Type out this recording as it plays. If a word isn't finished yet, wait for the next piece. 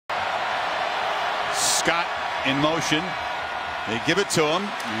Scott in motion. They give it to him,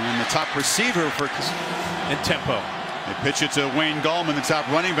 and the top receiver for in tempo. They pitch it to Wayne Gallman, the top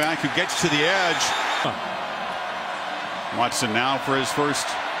running back, who gets to the edge. Watson now for his first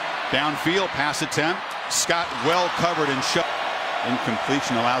downfield pass attempt. Scott well covered and shut.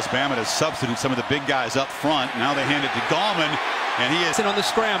 Incompletion allows Bama to substitute some of the big guys up front. Now they hand it to Gallman, and he is on the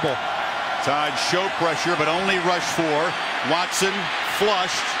scramble. Tide show pressure, but only rush 4. Watson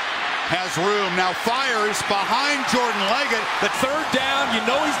flushed, has room, now fires behind Jordan Leggett. The third down, you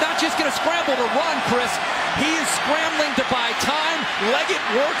know he's not just going to scramble to run, Chris. He is scrambling to buy time. Leggett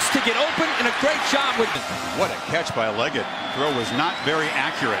works to get open, and a great job with it. What a catch by Leggett. Throw was not very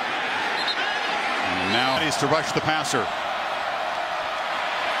accurate. And now he's to rush the passer.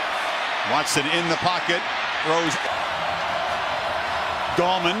 Watson in the pocket, throws.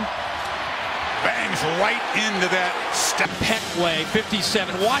 Gallman bangs right into that step. Petway,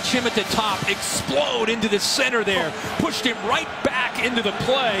 57. Watch him at the top explode into the center there. Pushed him right back into the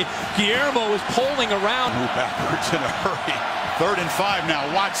play. Guillermo is polling around. Move backwards in a hurry. 3rd and 5 now.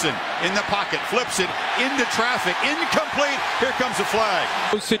 Watson in the pocket, flips it into traffic. Incomplete. Here comes a flag.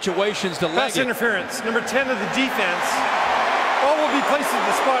 Those situations to Pass Leggett. interference. Number 10 of the defense. All will be placed at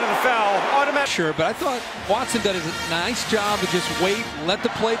the spot of the foul. Automatic. Sure, but I thought Watson did a nice job to just wait, let the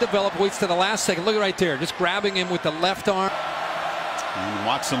play develop, waits to the last second. Look right there, just grabbing him with the left arm. And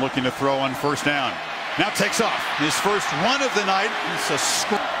Watson looking to throw on 1st down. Now takes off. His first run of the night. It's a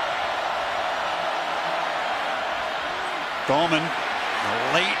Gallman,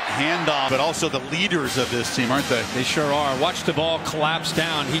 a late handoff, but also the leaders of this team, aren't they? They sure are. Watch the ball collapse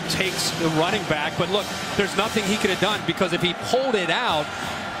down. He takes the running back, but look, there's nothing he could have done, because if he pulled it out,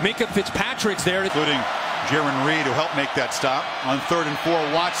 Minka Fitzpatrick's there. Including Jaron Reed, who helped make that stop. On 3rd and 4,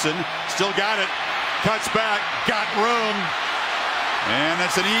 Watson still got it. Cuts back, got room. And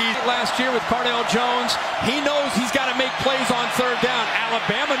that's an easy. Last year with Cardale Jones, he knows he's got to make plays on 3rd down.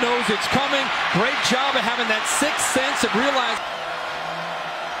 Alabama knows it's coming. Great job of having that 6th sense of realizing.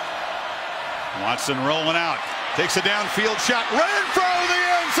 Watson rolling out, takes a downfield shot, right in front of the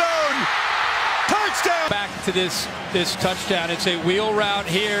end zone. Touchdown! Back to this touchdown. It's a wheel route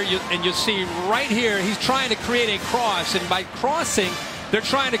here, and you see right here he's trying to create a cross, and by crossing, they're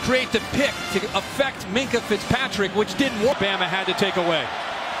trying to create the pick to affect Minka Fitzpatrick, which didn't work. Bama had to take away.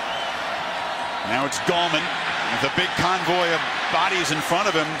 Now it's Gallman with a big convoy of bodies in front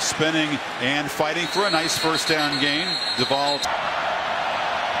of him, spinning and fighting for a nice 1st down gain. Duvall.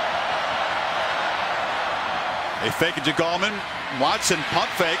 They fake it to Gallman. Watson pump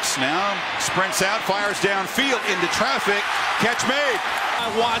fakes. Now sprints out, fires downfield into traffic. Catch made.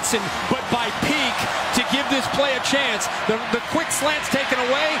 Watson, but by Peak to give this play a chance. The quick slant's taken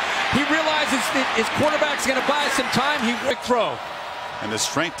away. He realizes that his quarterback's going to buy some time. He quick throw. And the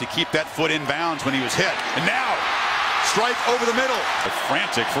strength to keep that foot in bounds when he was hit. And now, strike over the middle. A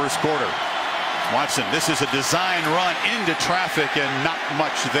frantic first quarter. Watson, this is a design run into traffic and not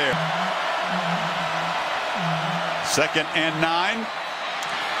much there. 2nd and 9.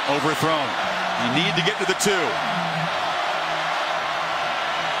 Overthrown. You need to get to the 2.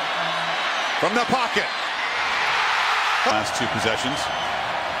 From the pocket. Last 2 possessions.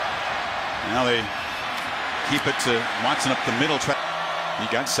 Now they keep it to Watson up the middle. He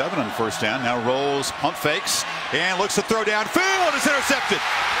got 7 on 1st down. Now rolls, pump fakes, and looks to throw downfield. It's intercepted.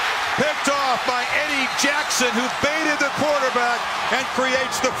 Picked off by Eddie Jackson, who baited the quarterback and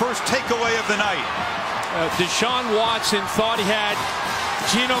creates the first takeaway of the night. Deshaun Watson thought he had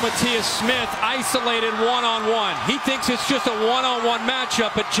Geno Matias-Smith isolated one-on-one. He thinks it's just a one-on-one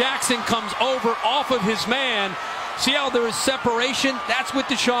matchup, but Jackson comes over off of his man. See how there is separation? That's what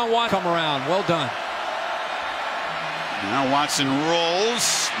Deshaun Watson come around. Well done. Now Watson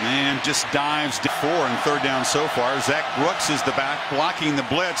rolls and just dives to 4 and 3rd down so far. Zach Brooks is the back blocking the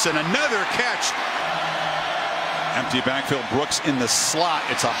blitz, and another catch. Empty backfield, Brooks in the slot.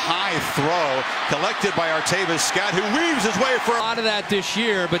 It's a high throw collected by Artavis Scott, who weaves his way for a lot of that this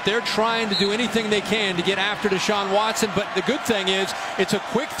year, but they're trying to do anything they can to get after Deshaun Watson. But the good thing is it's a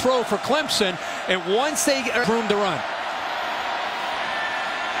quick throw for Clemson, and once they get room to run.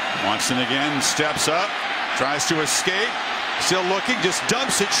 Watson again steps up, tries to escape, still looking, just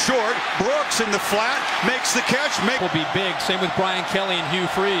dumps it short. Brooks in the flat, makes the catch. Will be big. Same with Brian Kelly and Hugh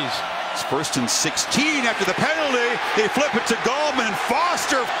Freeze. It's 1st and 16 after the penalty. They flip it to Gallman and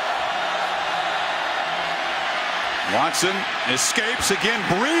Foster. Watson escapes again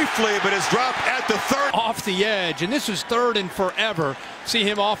briefly, but is dropped at the 3rd. Off the edge, and this was 3rd and forever. See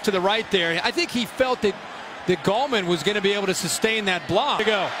him off to the right there. I think he felt that Gallman was going to be able to sustain that block. Here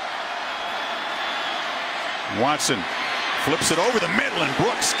we go. Watson flips it over the middle, and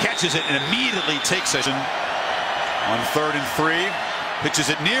Brooks catches. catches it and immediately takes it. On 3rd and 3, pitches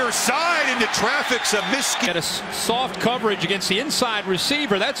it near side into traffic. A miss. Had a soft coverage against the inside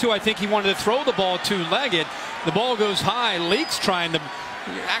receiver. That's who I think he wanted to throw the ball to. Leggett. The ball goes high. Leak's trying to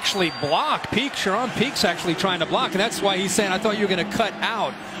actually block. Sharon Peak's actually trying to block, and that's why he's saying, I thought you were going to cut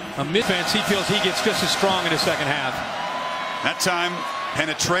out a mid-fence. He feels he gets just as strong in the second half. That time,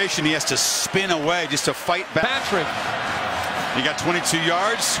 penetration. He has to spin away just to fight back. Patrick. He got 22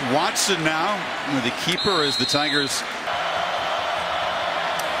 yards. Watson now with the keeper as the Tigers.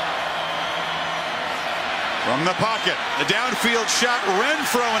 From the pocket, the downfield shot.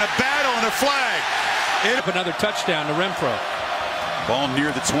 Renfro in a battle and a flag. Another touchdown to Renfro. Ball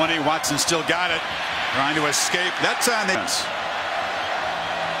near the 20. Watson still got it. Trying to escape. That time they.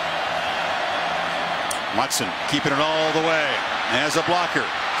 Watson keeping it all the way as a blocker.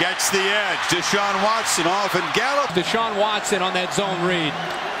 Gets the edge. Deshaun Watson off and gallop. Deshaun Watson on that zone read.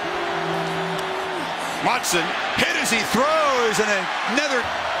 Watson hit as he throws, and another.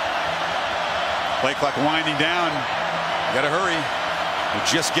 Play clock winding down. Got to hurry.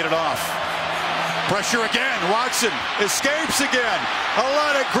 Just get it off. Pressure again. Watson escapes again. A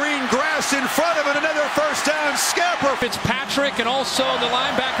lot of green grass in front of it. Another first down. Scamper. Fitzpatrick and also the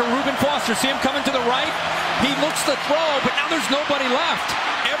linebacker Reuben Foster. See him coming to the right. He looks to throw, but now there's nobody left.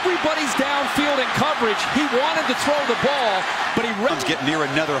 Everybody's downfield in coverage. He wanted to throw the ball, but he runs. Get near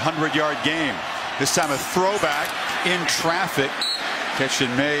another 100-yard game. This time a throwback in traffic. Catch and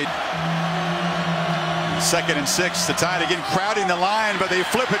made. 2nd and 6. The Tide again crowding the line, but they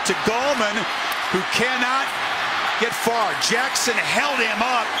flip it to Gallman, who cannot get far. Jackson held him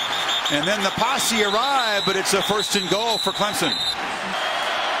up, and then the posse arrived, but it's a 1st and goal for Clemson.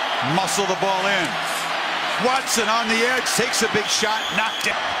 Muscle the ball in. Watson on the edge, takes a big shot, knocked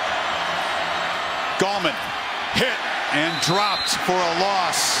it. Gallman hit and dropped for a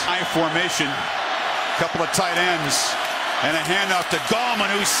loss. High formation, couple of tight ends, and a handoff to Gallman,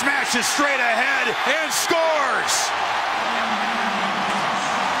 who smashes straight ahead and scores.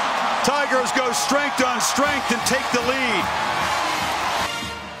 Tigers go strength on strength and take the lead.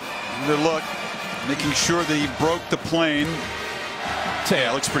 The look, making sure that he broke the plane.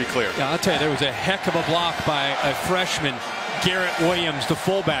 Yeah, it looks pretty clear. Yeah, I'll tell you, there was a heck of a block by a freshman, Garrett Williams, the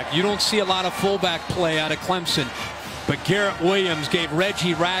fullback. You don't see a lot of fullback play out of Clemson, but Garrett Williams gave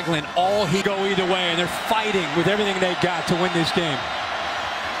Reggie Ragland all he go either way, and they're fighting with everything they got to win this game.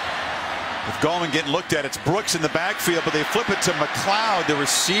 With Gallman getting looked at, it's Brooks in the backfield, but they flip it to McLeod, the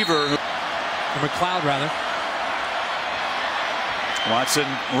receiver. McLeod, rather. Watson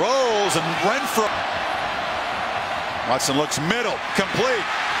rolls, and Renfro. Watson looks middle, complete.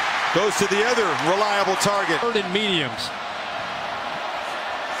 Goes to the other reliable target. 3rd and mediums.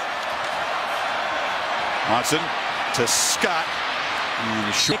 Watson to Scott.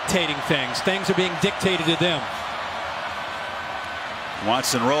 Dictating things. Things are being dictated to them.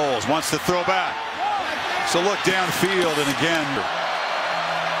 Watson rolls, wants to throw back. So look downfield, and again.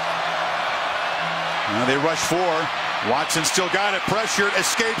 Now they rush 4. Watson still got it, pressured,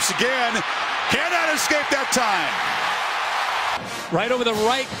 escapes again. Cannot escape that time. Right over the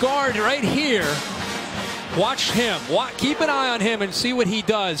right guard, right here. Watch him. Keep an eye on him and see what he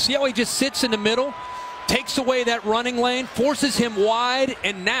does. See how he just sits in the middle, takes away that running lane, forces him wide,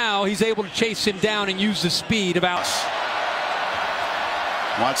 and now he's able to chase him down and use the speed of Alice.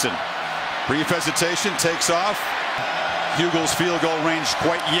 Watson, brief hesitation, takes off. Hugel's field goal range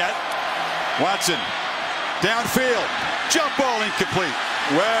quite yet. Watson, downfield, jump ball incomplete.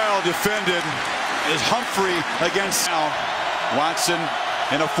 Well defended is Humphrey against now. Watson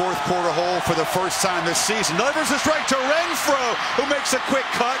in a 4th quarter hole for the first time this season. Delivers a strike to Renfro, who makes a quick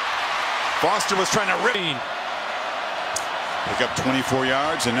cut. Foster was trying to rip. Pick up 24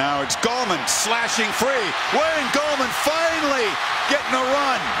 yards, and now it's Gallman slashing free. Wayne Gallman finally getting a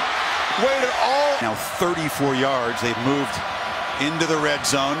run. Waited all. Now 34 yards. They've moved into the red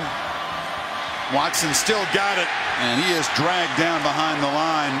zone. Watson still got it, and he is dragged down behind the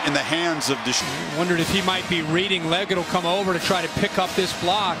line in the hands of Deshaun. Wondered if he might be reading. Leggett will come over to try to pick up this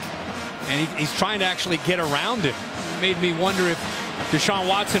block, and he's trying to actually get around him. It made me wonder if Deshaun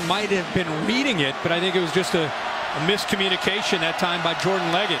Watson might have been reading it, but I think it was just a miscommunication that time by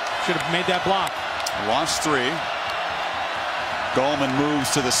Jordan Leggett. Should have made that block. Lost 3. Gallman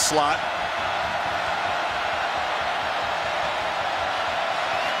moves to the slot.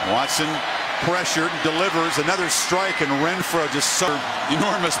 Watson pressured, delivers another strike, and Renfro just so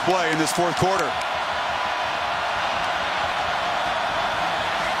enormous play in this 4th quarter.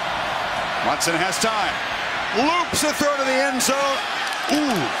 Watson has time, loops a throw to the end zone.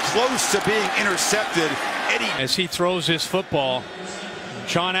 Ooh, close to being intercepted. Eddie, as he throws his football,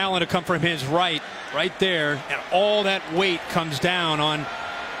 Sean Allen to come from his right there, and all that weight comes down on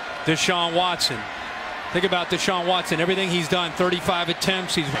Deshaun Watson. Think about Deshaun Watson, everything he's done, 35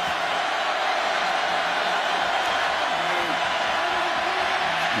 attempts. He's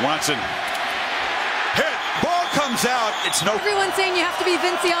Watson hit, ball comes out. It's no. Everyone's saying you have to be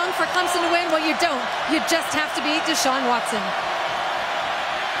Vince Young for Clemson to win. Well, you don't. You just have to be Deshaun Watson.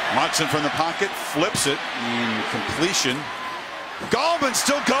 Watson from the pocket flips it in completion. Gallman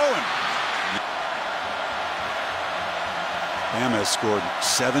still going. Bama has scored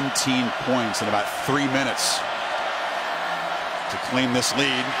 17 points in about 3 minutes to claim this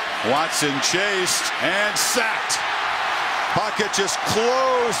lead. Watson chased and sacked. Pocket just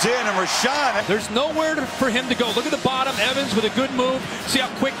closed in, and Rashawn. There's nowhere for him to go. Look at the bottom. Evans with a good move. See how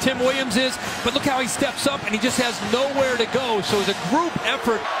quick Tim Williams is. But look how he steps up, and he just has nowhere to go. So it's a group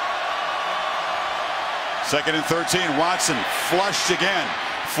effort. 2nd and 13. Watson flushed again.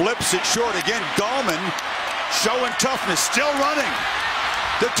 Flips it short again. Gallman showing toughness. Still running.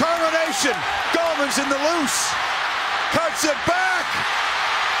 Determination. Gallman's in the loose. Cuts it back.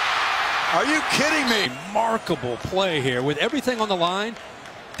 Are you kidding me? Remarkable play here with everything on the line.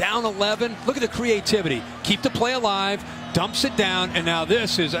 Down 11. Look at the creativity. Keep the play alive. Dumps it down. And now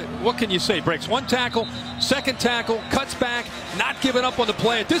this is, what can you say? Breaks one tackle, second tackle, cuts back, not giving up on the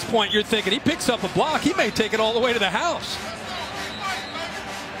play. At this point, you're thinking he picks up a block. He may take it all the way to the house.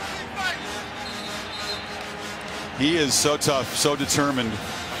 He is so tough, so determined.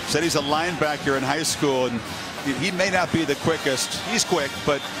 Said he's a linebacker in high school, and he may not be the quickest. He's quick,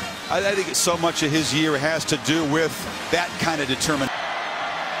 but I think so much of his year has to do with that kind of determination.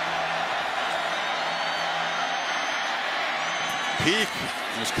 Peak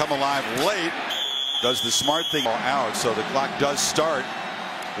has come alive late. Does the smart thing out, so the clock does start.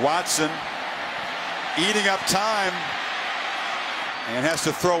 Watson eating up time and has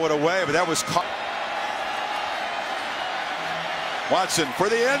to throw it away, but that was caught. Watson for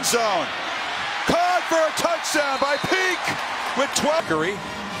the end zone. Caught for a touchdown by Peak with 12.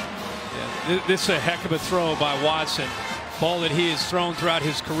 Yeah, this is a heck of a throw by Watson. Ball that he has thrown throughout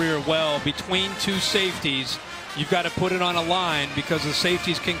his career well between two safeties. You've got to put it on a line because the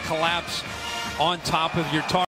safeties can collapse on top of your target.